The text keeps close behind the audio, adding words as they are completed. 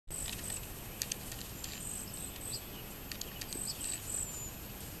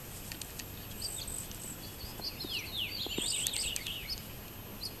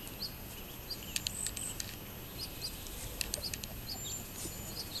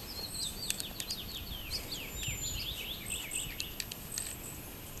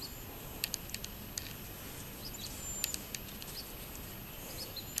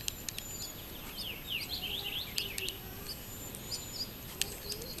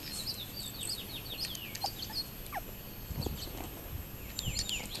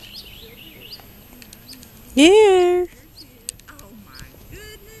Here. Oh my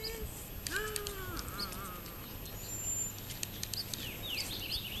goodness.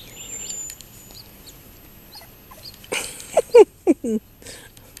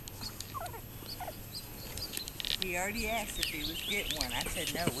 He already asked if he was getting one. I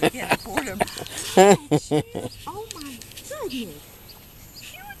said no, we can't afford them. Oh my goodness.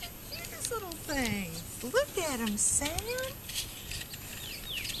 You are the cutest little things. Look at him, Sam.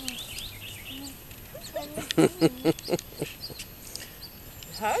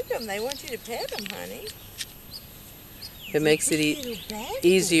 Hug them. They want you to pet them, honey. It makes it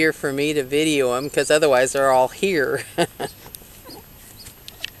easier for me to video them because otherwise they're all here. Look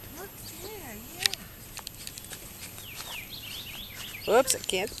there, yeah. Whoops, I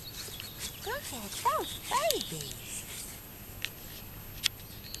can't. Look at those babies.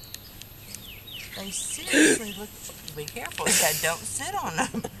 They seriously look. Be careful, Dad. Don't sit on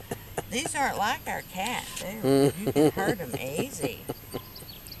them. These aren't like our cats. You can hurt them easy.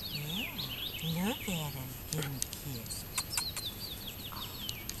 Yeah. Look at him. Give him a kiss. Oh,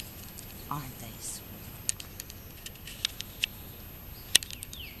 aren't they sweet?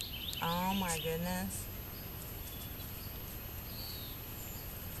 Oh my goodness.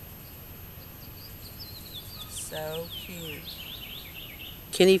 So cute.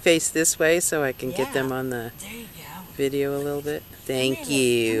 Can you face this way so I can get Yeah. them on the There you go. video a little bit? Thank Come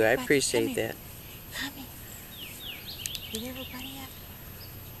here, you. look. I Come appreciate here. that. Come here. Get everybody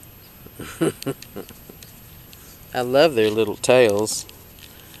up. I love their little tails.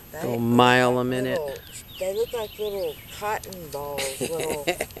 They They'll look mile like them in it. They look like little cotton balls. Little.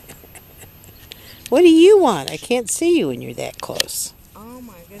 What do you want? I can't see you when you're that close. Oh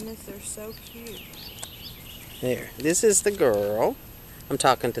my goodness, they're so cute. There. This is the girl. I'm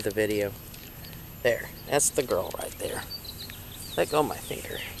talking to the video. There. That's the girl right there. Let go of my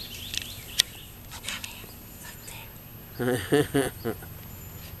finger. Come here. Look there.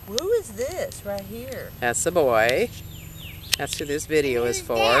 Who is this right here? That's the boy. That's who this video is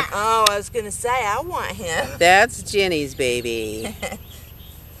for. Oh, I was going to say, I want him. That's Jenny's baby.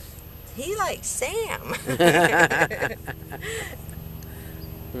 He likes Sam.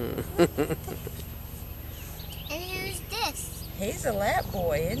 And who's this? He's a lap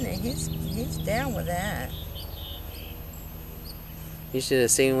boy, isn't he? He's down with that. You should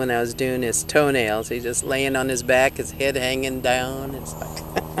have seen when I was doing his toenails. He's just laying on his back, his head hanging down. It's like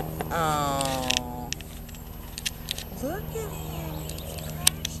Oh. Look at him. He's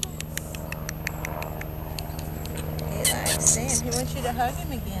precious. He likes Sam. He wants you to hug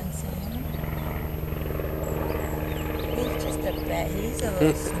him again, Sam. He's just a bat. He's a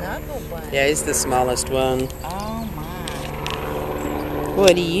little snuggle bunny. yeah, he's the smallest one. Oh my.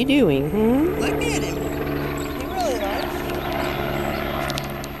 What are you doing? Look at him. He really likes you.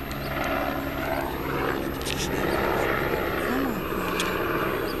 Come on,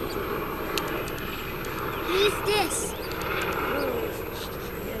 Who's this?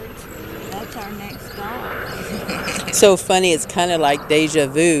 that's our next dog. So funny. It's kind of like deja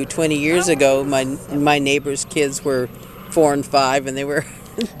vu. 20 years ago, my neighbor's kids were 4 and 5, and they were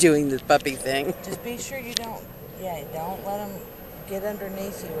doing the puppy thing. Just be sure you don't let them get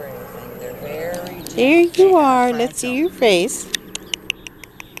underneath you or anything. They're very gentle. Here you are. Fragile. Let's see your face.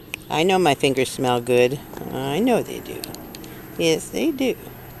 I know my fingers smell good. I know they do. Yes, they do.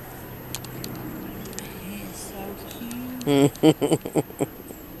 He is so cute.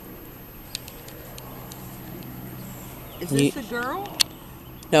 Is this a girl?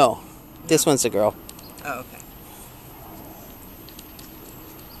 No, this one's a girl. Oh, okay.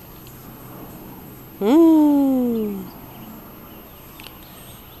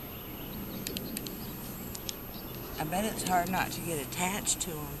 I bet it's hard not to get attached to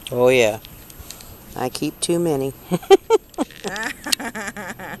them. Oh yeah. I keep too many.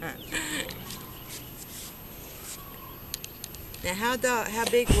 Now, how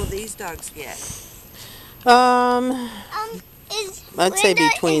big will these dogs get? I'd say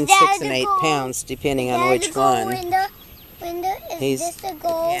between 6 and 8 pounds, depending on which one. Linda, is He's this the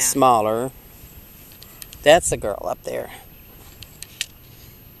goal? Yeah. Smaller. That's the girl up there.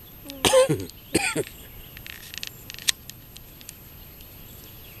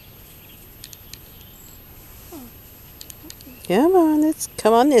 Come on, let's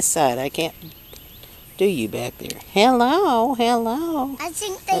come on this side. I can't do you back there. Hello, hello. I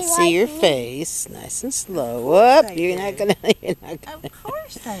think they Let's like see your me. face, nice and slow. Whoop, they you're do. not gonna. You're not gonna. Of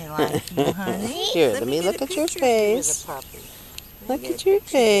course they like you, honey. Here, let me get look a at your picture of you with face. a puppy. Look Let me at get a your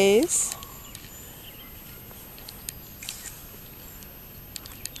picture. face.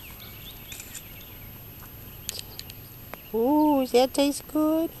 Ooh, does that taste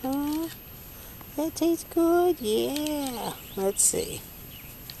good, huh? that taste good? Yeah. Let's see.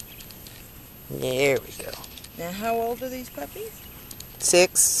 There we go. Now, how old are these puppies?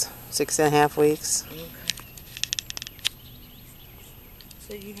 6.5 weeks. Okay.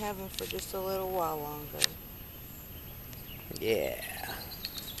 So you have them for just a little while longer. Yeah.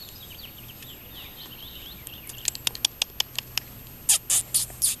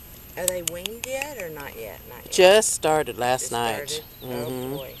 Are they weaned yet or not yet? Not yet. Just started last Just night. started?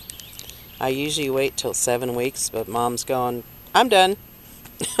 Oh boy. I usually wait till 7 weeks, but Mom's going, I'm done.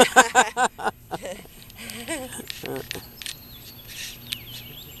 I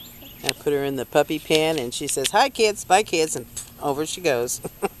put her in the puppy pen and she says, hi kids, bye kids, and over she goes.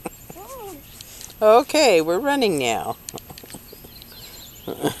 Okay, we're running now.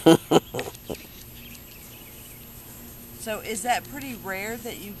 So is that pretty rare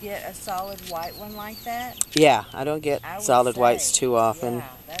that you get a solid white one like that? Yeah, I don't get I would solid say, whites too often. Yeah,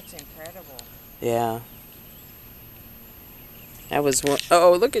 that's incredible. Yeah. That was one.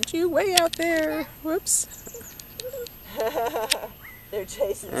 Oh, look at you way out there. Whoops. They're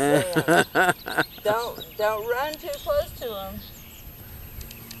chasing Sam. Don't run too close to them.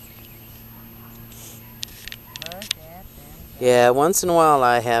 Look at them. Yeah, once in a while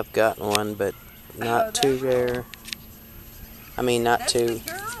I have gotten one, but not Oh, too that's rare. I mean, not That's too. the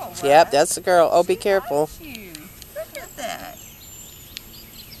girl, right? Yep, that's the girl. Oh, be She careful. likes you. Look at that.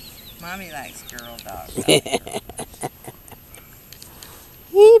 Mommy likes girl dogs. out there.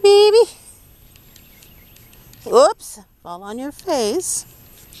 Hey, baby. Oops, fall on your face.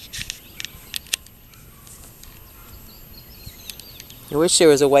 I wish there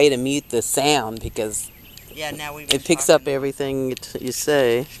was a way to mute the sound because Yeah, now we've it picks up everything you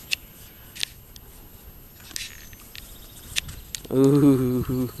say.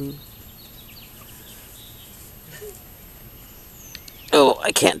 Ooh. Oh,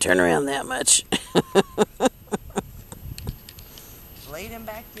 I can't turn around that much. Lead him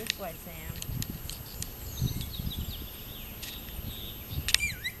back this way, Sam.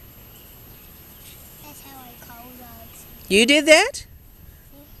 That's how I call dogs. You did that?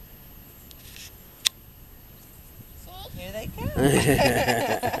 See? Here they come.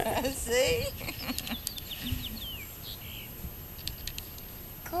 See?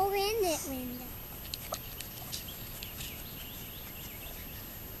 Go in it, Linda.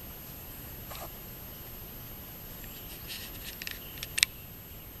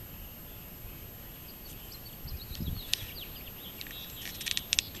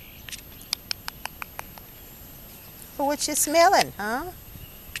 What you smelling, huh?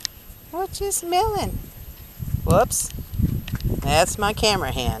 What you smelling? Whoops. That's my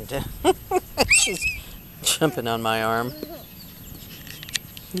camera hand. She's jumping on my arm.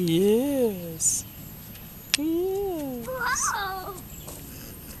 Yes. Yes. Whoa!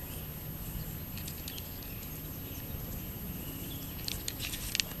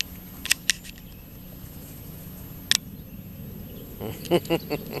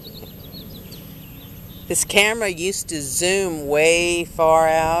 This camera used to zoom way far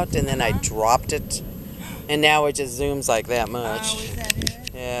out and then I dropped it. And now it just zooms like that Oh, much. is that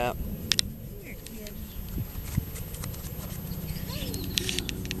it? Yeah. Here, kid.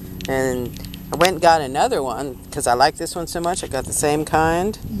 And I went and got another one because I like this one so much. I got the same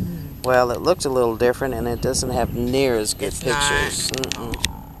kind. Well, it looked a little different and it doesn't have near as good It's not. pictures. Mm-mm.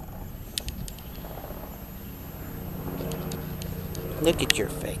 Look at your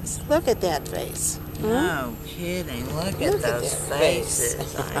face. Look at that face. No kidding. Look at Look at those that face.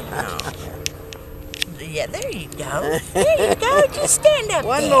 faces. I know. Yeah, there you go. There you go. Just stand up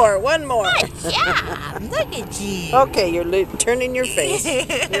One there. more, one more. Good job. Look at you. Okay, you're turning your face.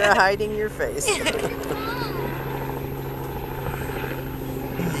 You're hiding your face.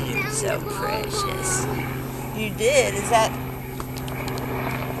 You're so precious. You did? Is that...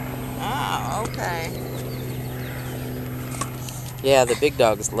 Oh, okay. Yeah, the big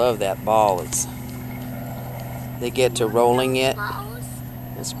dogs love that ball. They get to rolling it. Balls.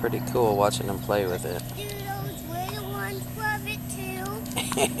 It's pretty cool watching them play with it. Do those little ones love it too?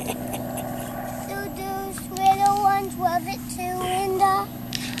 Do those little ones love it too, Linda?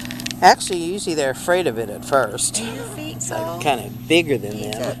 Actually, usually they're afraid of it at first. Are your feet It's cold? like kind of bigger than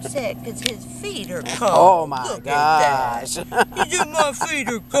He's them. upset because his feet are cold. Oh my Look at gosh. that. He said my feet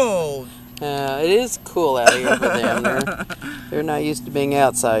are cold. It is cool out here for them. They're not used to being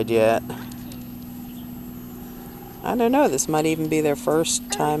outside yet. I don't know. This might even be their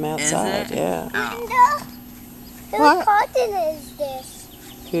first time outside. it? Yeah. Linda? Whose What? cotton is this?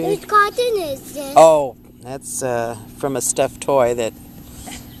 Whose cotton is this? Oh, that's from a stuffed toy that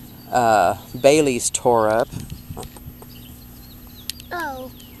Bailey's tore up.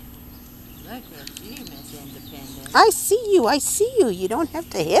 Oh. Look at you, Miss Independent. I see you. I see you. You don't have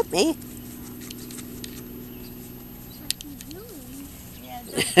to hit me. Yeah,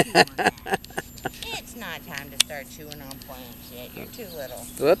 don't chew on that. It's not time to start chewing on plants yet. You're too little.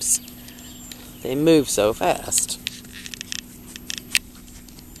 Whoops. They move so fast.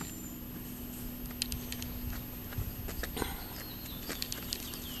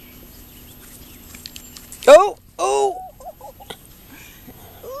 Oh! Oh!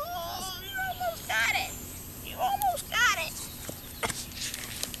 Ooh, you almost got it. You almost got it.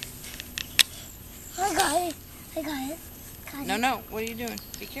 I got it. I got it. Got No, it. no. What are you doing?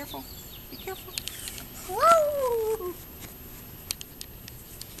 Be careful. Be careful. Whoa!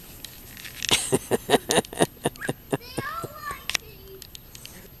 Of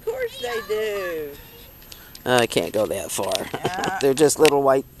course they do. I can't go that far. Yeah. They're just little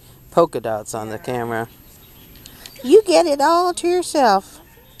white polka dots on the camera. You get it all to yourself.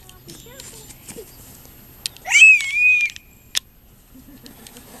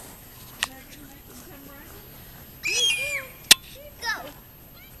 Go.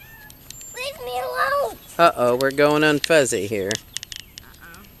 Leave me alone. Uh-oh, we're going on fuzzy here.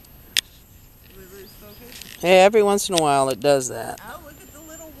 Uh-oh. Did we lose focus? Hey, every once in a while it does that. Oh, look at the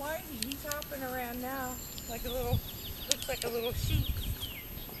little whitey. He's hopping around now. Like a little, looks like a little sheep.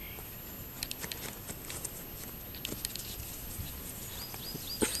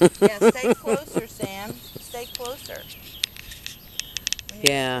 Yeah, stay closer, Sam. Stay closer. When you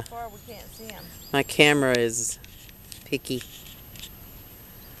Yeah. get too far, we can't see him. My camera is picky.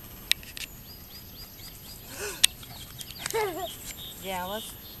 Yeah,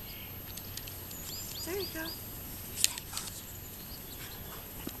 let's. There you go.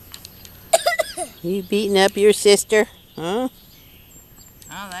 You beating up your sister? Huh?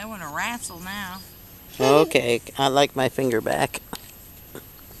 Oh, they want to wrestle now. Okay, I like my finger back.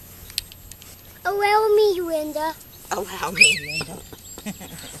 Allow me, Linda. Allow me, Linda.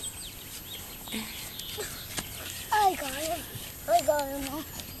 I got him. I got him.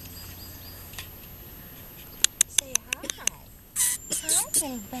 Say hi. Hi,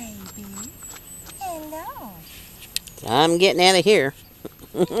 there, baby. Hello. I'm getting out of here.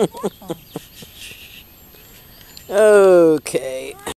 Okay.